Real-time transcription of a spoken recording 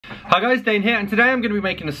Hi guys, Dane here, and today I'm going to be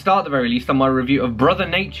making a start at the very least on my review of Brother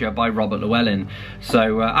Nature by Robert Llewellyn.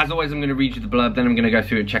 So as always, I'm going to read you the blurb, then I'm going to go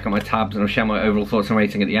through it, check out my tabs, and I'll share my overall thoughts and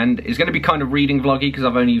rating at the end. It's going to be kind of reading vloggy because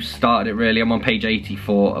I've only started it really. I'm on page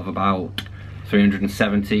 84 of about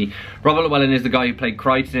 370. Robert Llewellyn is the guy who played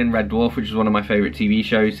Kryten in Red Dwarf, which is one of my favourite TV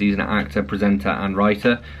shows. He's an actor, presenter and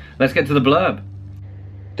writer. Let's get to the blurb.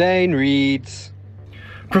 Dane reads.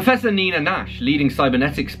 Professor Nina Nash, leading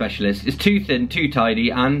cybernetics specialist, is too thin, too tidy,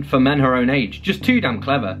 and, for men her own age, just too damn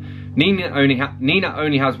clever. Nina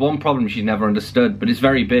only has one problem she's never understood, but it's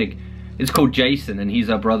very big. It's called Jason, and he's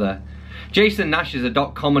her brother. Jason Nash is a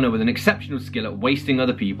dot commoner with an exceptional skill at wasting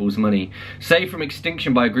other people's money. Saved from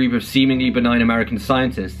extinction by a group of seemingly benign American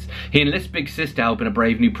scientists, he enlists Big Sis to help in a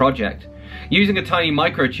brave new project. Using a tiny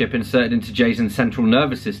microchip inserted into Jason's central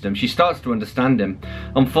nervous system, she starts to understand him.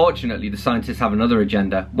 Unfortunately, the scientists have another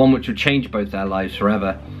agenda, one which will change both their lives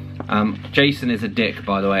forever. Jason is a dick,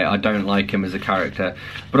 by the way. I don't like him as a character,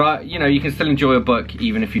 but you know, you can still enjoy a book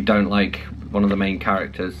even if you don't like one of the main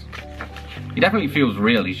characters. He definitely feels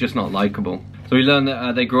real, he's just not likable. So we learn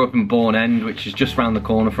that they grew up in Bourne End, which is just round the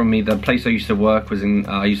corner from me. The place I used to work was in,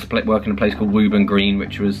 I used to work in a place called Woburn Green,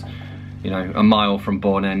 which was, you know, a mile from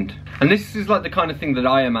Bourne End. And this is like the kind of thing that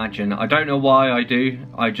I imagine. I don't know why I do,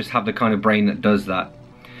 I just have the kind of brain that does that.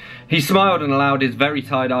 He smiled and allowed his very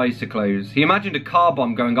tired eyes to close. He imagined a car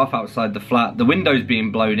bomb going off outside the flat, the windows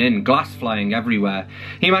being blown in, glass flying everywhere.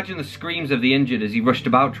 He imagined the screams of the injured as he rushed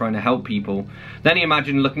about trying to help people. Then he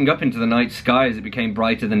imagined looking up into the night sky as it became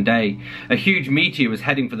brighter than day. A huge meteor was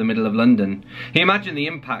heading for the middle of London. He imagined the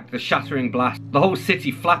impact, the shattering blast, the whole city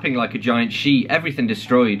flapping like a giant sheet, everything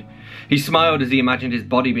destroyed. He smiled as he imagined his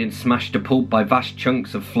body being smashed to pulp by vast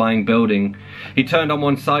chunks of flying building. He turned on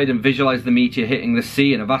one side and visualized the meteor hitting the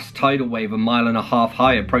sea in a vast tidal wave 1.5 miles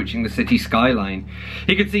high approaching the city skyline.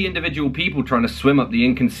 He could see individual people trying to swim up the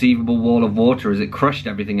inconceivable wall of water as it crushed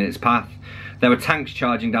everything in its path. There were tanks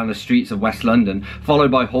charging down the streets of West London,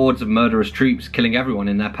 followed by hordes of murderous troops, killing everyone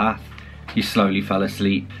in their path. He slowly fell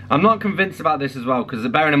asleep. I'm not convinced about this as well, because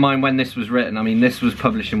bearing in mind when this was written, I mean, this was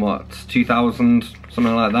published in what, 2000,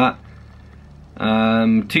 something like that?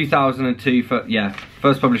 2002,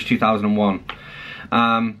 first published 2001.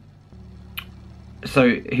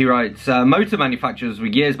 So he writes, motor manufacturers were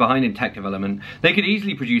years behind in tech development. They could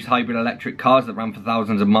easily produce hybrid electric cars that ran for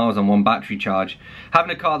thousands of miles on one battery charge.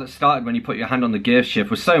 Having a car that started when you put your hand on the gear shift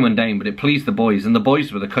was so mundane, but it pleased the boys, and the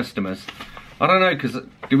boys were the customers. I don't know, because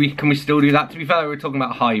can we still do that? To be fair, we're talking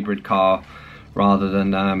about a hybrid car rather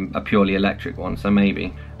than a purely electric one, so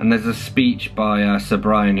maybe. And there's a speech by Sir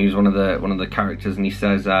Brian, who's one of the characters, and he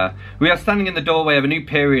says, "We are standing in the doorway of a new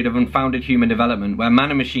period of unfounded human development, where man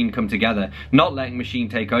and machine come together, not letting machine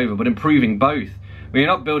take over, but improving both. We are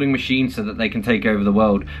not building machines so that they can take over the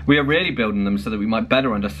world. We are really building them so that we might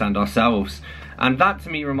better understand ourselves." And that to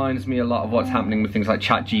me reminds me a lot of what's happening with things like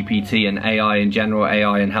ChatGPT and AI in general,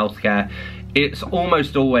 AI in healthcare. It's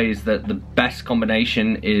almost always that the best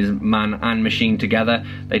combination is man and machine together.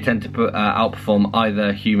 They tend to outperform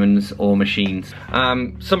either humans or machines.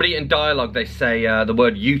 Somebody in dialogue, they say the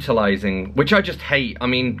word utilizing, which I just hate. I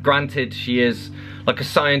mean, granted, she is like a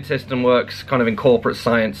scientist and works kind of in corporate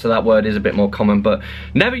science, so that word is a bit more common, but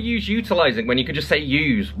never use utilizing when you could just say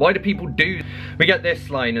use. Why do people do? We get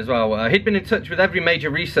this line as well. He'd been in touch with every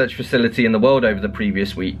major research facility in the world over the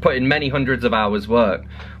previous week, put in many hundreds of hours work.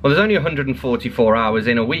 Well, there's only 144 hours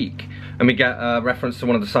in a week. And we get a reference to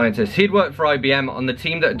one of the scientists. He'd worked for IBM on the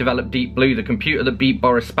team that developed Deep Blue, the computer that beat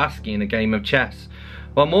Boris Spassky in a game of chess.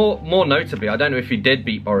 Well, more notably, I don't know if he did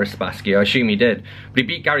beat Boris Spassky, I assume he did, but he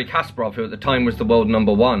beat Garry Kasparov, who at the time was the world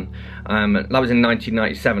 #1. That was in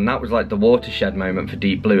 1997, that was like the watershed moment for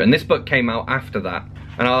Deep Blue, and this book came out after that.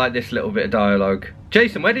 And I like this little bit of dialogue.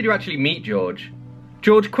 "Jason, where did you actually meet George?"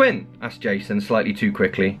 "George Quinn?" asked Jason, slightly too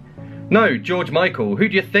quickly. "No, George Michael. Who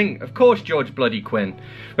do you think? Of course George bloody Quinn."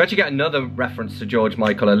 We actually get another reference to George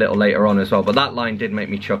Michael a little later on as well, but that line did make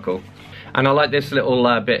me chuckle. And I like this little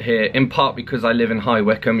bit here, in part because I live in High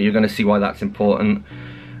Wycombe. You're going to see why that's important.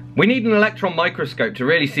 "We need an electron microscope to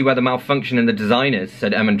really see where the malfunction in the design is,"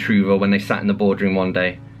 said Em and Truva when they sat in the boardroom one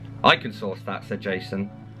day. "I can source that," said Jason.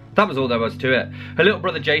 That was all there was to it. Her little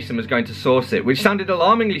brother Jason was going to source it, which sounded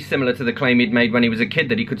alarmingly similar to the claim he'd made when he was a kid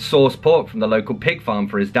that he could source pork from the local pig farm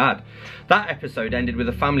for his dad. That episode ended with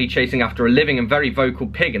a family chasing after a living and very vocal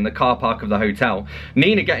pig in the car park of the hotel,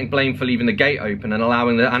 Nina getting blamed for leaving the gate open and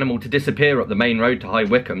allowing the animal to disappear up the main road to High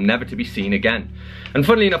Wycombe, never to be seen again. And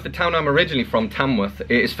funnily enough, the town I'm originally from, Tamworth,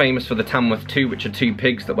 it is famous for the Tamworth 2, which are 2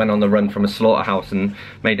 pigs that went on the run from a slaughterhouse and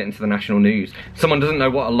made it into the national news. Someone doesn't know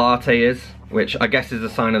what a latte is? which I guess is a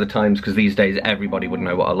sign of the times, because these days everybody would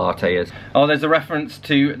know what a latte is. Oh, there's a reference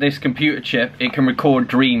to this computer chip. It can record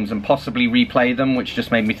dreams and possibly replay them, which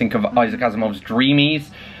just made me think of Isaac Asimov's Dreamies,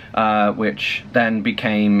 which then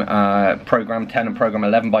became Program 10 and Program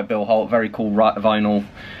 11 by Bill Holt. Very cool vinyl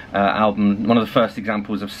album, one of the first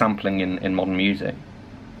examples of sampling in modern music.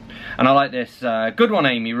 And I like this. Good one,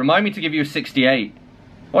 Amy. Remind me to give you a 68.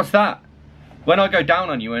 What's that? When I go down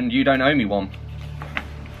on you and you don't owe me one.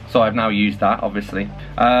 So I've now used that, obviously.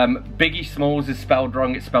 Biggie Smalls is spelled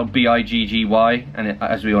wrong. It's spelled B-I-G-G-Y, and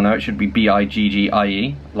as we all know, it should be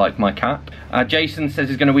B-I-G-G-I-E, like my cat. Jason says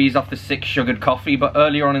he's going to wheeze off the 6 sugared coffee, but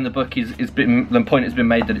earlier on in the book, the point has been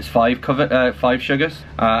made that it's 5 sugars.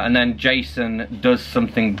 And then Jason does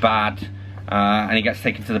something bad, and he gets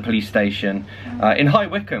taken to the police station in High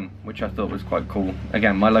Wycombe, which I thought was quite cool.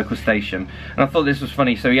 Again, my local station. And I thought this was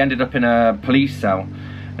funny. So he ended up in a police cell.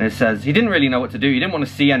 And it says, he didn't really know what to do. He didn't want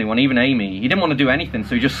to see anyone, even Amy. He didn't want to do anything,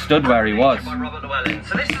 so he just stood where he was. By Robert Llewellyn.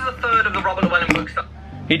 So this is the third of the Robert Llewellyn books that...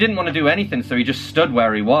 He didn't want to do anything, so he just stood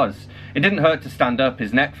where he was. It didn't hurt to stand up.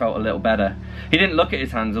 His neck felt a little better. He didn't look at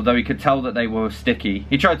his hands, although he could tell that they were sticky.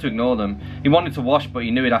 He tried to ignore them. He wanted to wash, but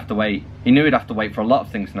he knew he'd have to wait. He knew he'd have to wait for a lot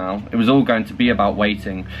of things now. It was all going to be about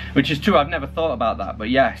waiting, which is true. I've never thought about that, but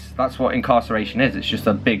yes, that's what incarceration is. It's just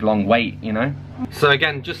a big, long wait, you know? So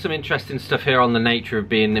again, just some interesting stuff here on the nature of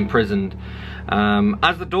being imprisoned.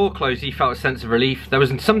 As the door closed, he felt a sense of relief. There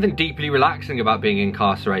was something deeply relaxing about being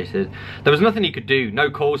incarcerated. There was nothing he could do, no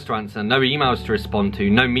calls to answer, no emails to respond to,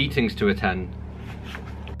 no meetings to attend.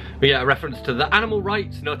 We get a reference to the animal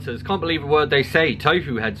rights nutters. Can't believe a word they say.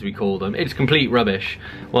 Tofu heads, we call them. It's complete rubbish.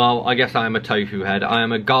 Well, I guess I am a tofu head. I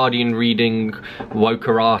am a Guardian reading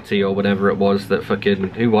wokerati or whatever it was that fucking...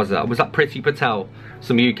 Who was that? Was that Priti Patel?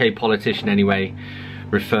 Some UK politician anyway.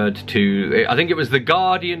 Referred to... I think it was the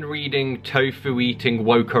Guardian reading tofu eating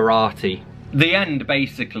wokerati. The end,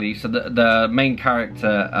 basically. So the main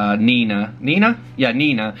character, Nina. Yeah,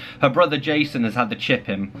 Nina. Her brother Jason has had the chip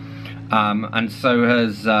in. And so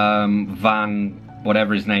has Van,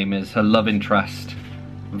 whatever his name is, her love interest,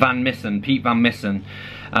 Van Missen, Pete Van Missen.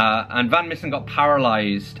 And Van Missen got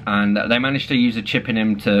paralysed, and they managed to use a chip in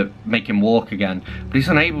him to make him walk again. But he's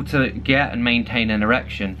unable to get and maintain an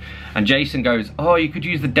erection. And Jason goes, oh, you could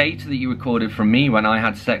use the data that you recorded from me when I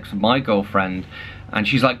had sex with my girlfriend. And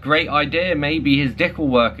she's like, great idea, maybe his dick will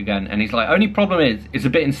work again. And he's like, only problem is, it's a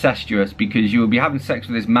bit incestuous because you will be having sex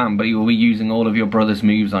with this man, but he will be using all of your brother's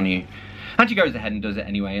moves on you. And she goes ahead and does it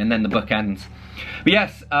anyway, and then the book ends. But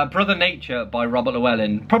yes, Brother Nature by Robert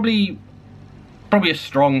Llewellyn, probably a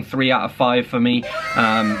strong 3 out of 5 for me.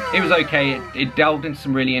 It was okay. It delved into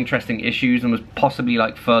some really interesting issues and was possibly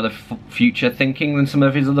like further future thinking than some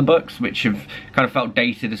of his other books, which have kind of felt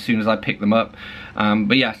dated as soon as I picked them up.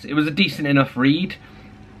 But yes, it was a decent enough read.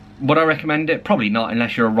 Would I recommend it? Probably not,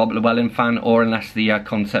 unless you're a Robert Llewellyn fan or unless the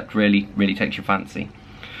concept really takes your fancy.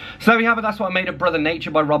 So there we have it, that's what I made of Brother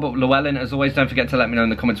Nature by Robert Llewellyn. As always, don't forget to let me know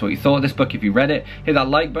in the comments what you thought of this book if you read it. Hit that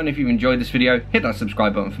like button if you've enjoyed this video, hit that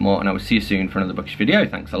subscribe button for more, and I will see you soon for another bookish video.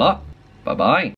 Thanks a lot, bye bye.